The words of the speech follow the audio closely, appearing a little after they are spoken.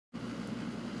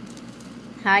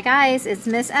Hi guys, it's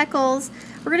Miss Eccles.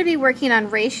 We're going to be working on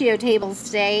ratio tables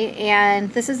today, and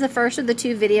this is the first of the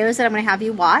two videos that I'm going to have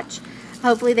you watch.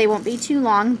 Hopefully they won't be too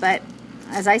long, but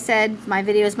as I said, my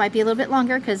videos might be a little bit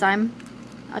longer because I'm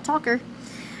a talker.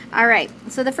 Alright,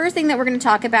 so the first thing that we're going to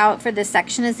talk about for this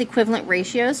section is equivalent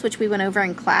ratios, which we went over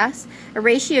in class. A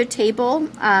ratio table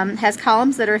has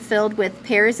columns that are filled with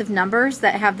pairs of numbers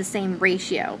that have the same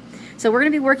ratio. So we're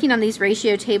going to be working on these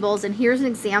ratio tables, and here's an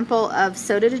example of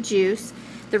soda to juice.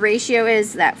 The ratio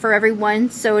is that for every one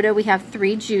soda we have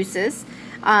 3 juices.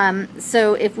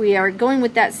 So if we are going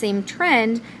with that same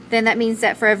trend, then that means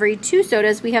that for every 2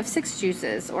 sodas we have 6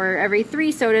 juices, or every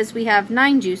 3 sodas we have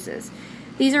 9 juices.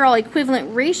 These are all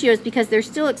equivalent ratios because they're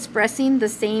still expressing the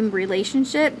same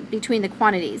relationship between the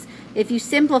quantities. If you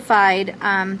simplified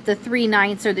the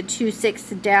 3/9 or the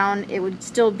 2/6 down, it would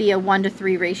still be a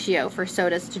 1:3 ratio for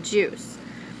sodas to juice.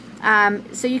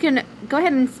 So you can go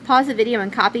ahead and pause the video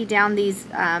and copy down these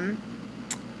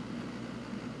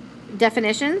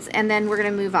definitions, and then we're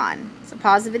going to move on. So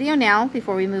pause the video now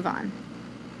before we move on.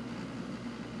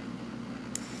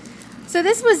 So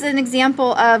this was an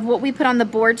example of what we put on the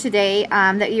board today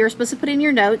that you were supposed to put in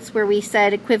your notes, where we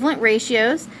said equivalent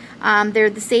ratios. They're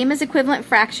the same as equivalent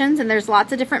fractions, and there's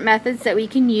lots of different methods that we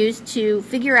can use to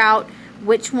figure out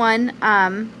which one,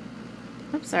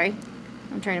 oops, sorry,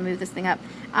 I'm trying to move this thing up,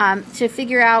 to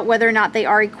figure out whether or not they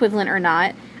are equivalent or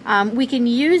not. We can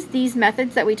use these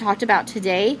methods that we talked about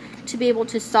today to be able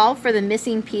to solve for the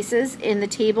missing pieces in the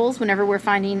tables whenever we're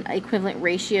finding equivalent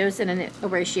ratios in a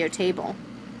ratio table.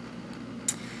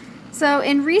 So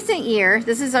in recent year,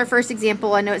 this is our first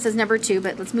example. I know it says number 2,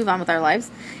 but let's move on with our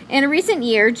lives. In a recent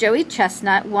year, Joey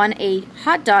Chestnut won a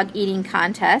hot dog eating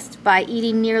contest by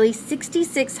eating nearly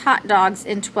 66 hot dogs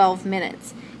in 12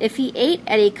 minutes. If he ate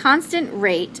at a constant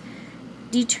rate,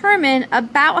 determine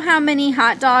about how many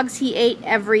hot dogs he ate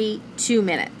every 2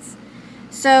 minutes.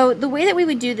 So the way that we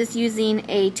would do this using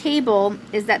a table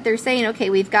is that they're saying,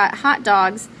 okay, we've got hot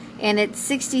dogs, and it's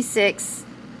 66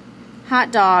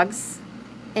 hot dogs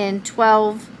in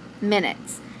 12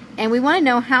 minutes. And we want to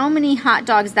know how many hot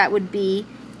dogs that would be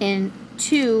in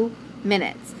 2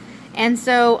 minutes. And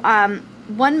so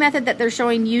one method that they're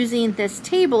showing using this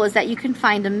table is that you can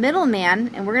find a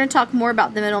middleman, and we're going to talk more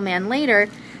about the middleman later,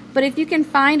 but if you can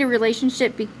find a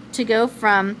relationship to go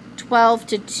from 12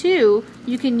 to 2,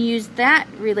 you can use that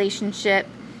relationship.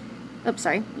 Oops,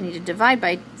 sorry, we need to divide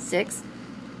by 6.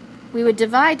 We would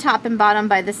divide top and bottom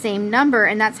by the same number,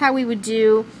 and that's how we would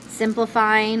do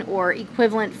simplifying or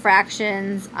equivalent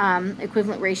fractions.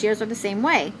 Equivalent ratios are the same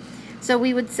way. So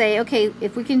we would say, okay,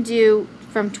 if we can do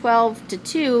from 12 to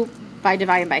 2 by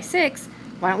dividing by 6,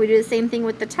 why don't we do the same thing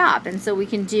with the top? And so we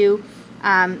can do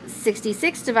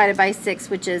 66 divided by 6,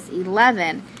 which is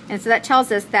 11. And so that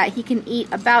tells us that he can eat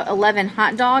about 11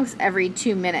 hot dogs every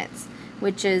 2 minutes,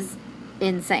 which is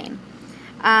insane.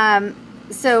 And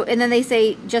then they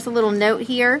say, just a little note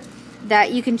here,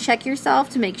 that you can check yourself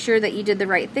to make sure that you did the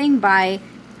right thing by,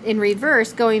 in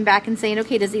reverse, going back and saying,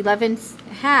 okay, does 11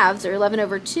 halves, or 11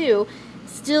 over 2,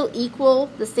 still equal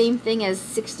the same thing as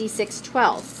 66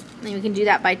 twelfths? And we can do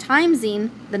that by timesing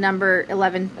the number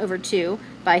 11 over 2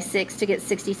 by 6 to get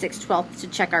 66 twelfths to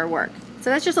check our work. So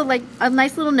that's just a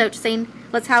nice little note saying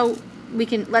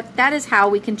that is how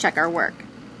we can check our work.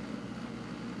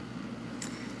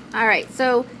 All right,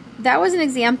 so that was an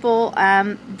example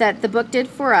that the book did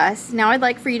for us. Now I'd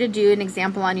like for you to do an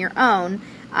example on your own.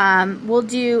 We'll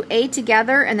do A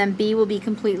together, and then B will be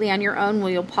completely on your own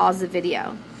where you'll pause the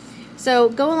video. So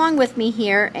go along with me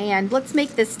here, and let's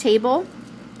make this table.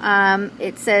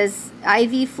 It says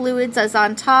IV fluids is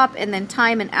on top, and then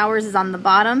time and hours is on the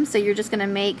bottom. So you're just going to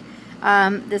make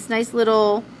this nice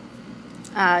little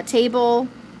table.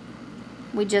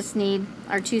 We just need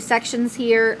our 2 sections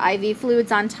here, IV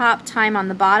fluids on top, time on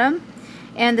the bottom.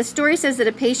 And the story says that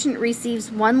a patient receives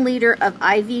 1 liter of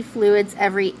IV fluids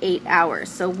every 8 hours.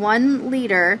 So 1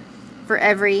 liter for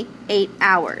every 8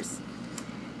 hours.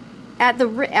 At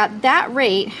that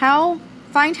rate,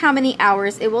 find how many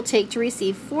hours it will take to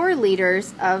receive 4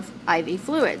 liters of IV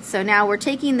fluids. So now we're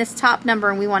taking this top number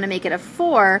and we want to make it a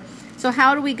 4. So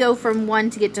how do we go from 1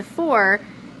 to get to 4?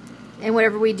 And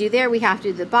whatever we do there, we have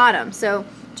to do the bottom. So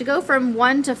to go from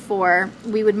 1 to 4,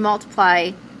 we would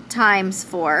multiply times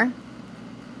 4.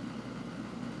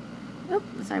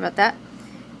 Oops, sorry about that.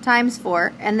 Times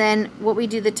 4. And then what we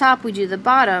do the top, we do the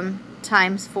bottom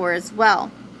times 4 as well.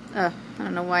 I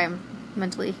don't know why I'm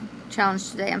mentally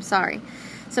challenged today. I'm sorry.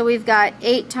 So we've got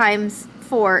 8 times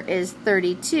 4 is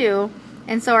 32.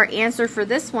 And so our answer for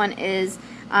this one is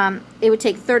it would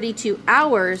take 32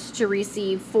 hours to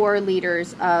receive 4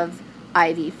 liters of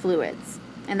IV fluids.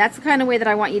 And that's the kind of way that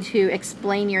I want you to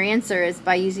explain your answer, is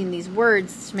by using these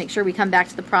words to make sure we come back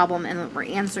to the problem and we're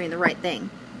answering the right thing.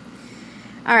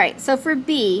 Alright, so for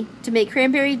B, to make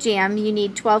cranberry jam, you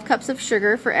need 12 cups of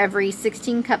sugar for every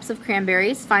 16 cups of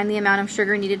cranberries. Find the amount of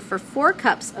sugar needed for 4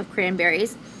 cups of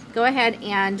cranberries. Go ahead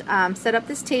and set up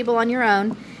this table on your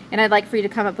own, and I'd like for you to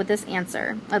come up with this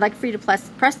answer. I'd like for you to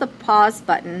press the pause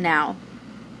button now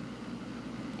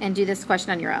and do this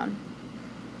question on your own.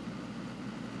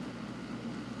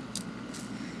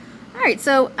 Alright,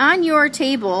 so on your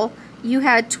table, you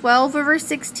had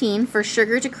 12/16 for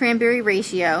sugar to cranberry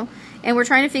ratio, and we're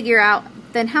trying to figure out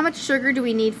then how much sugar do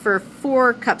we need for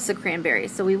 4 cups of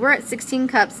cranberries. So we were at 16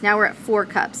 cups, now we're at 4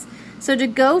 cups. So to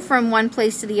go from one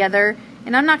place to the other,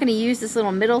 and I'm not going to use this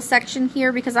little middle section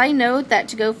here because I know that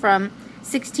to go from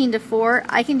 16 to 4,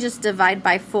 I can just divide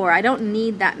by 4. I don't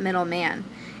need that middle man.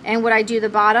 And when I do the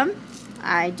bottom,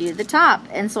 I do the top.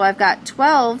 And so I've got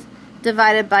 12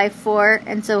 divided by 4,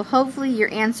 and so hopefully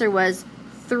your answer was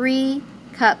 3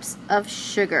 cups of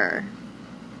sugar.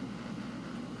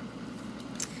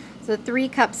 So 3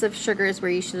 cups of sugar is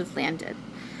where you should have landed.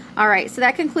 Alright, so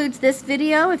that concludes this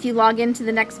video. If you log into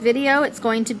the next video, it's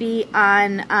going to be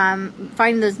on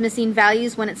finding those missing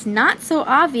values when it's not so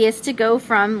obvious to go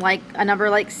from like a number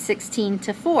like 16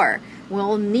 to 4.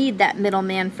 We'll need that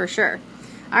middleman for sure.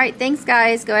 Alright, thanks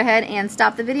guys. Go ahead and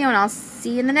stop the video and I'll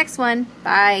see you in the next one.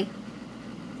 Bye.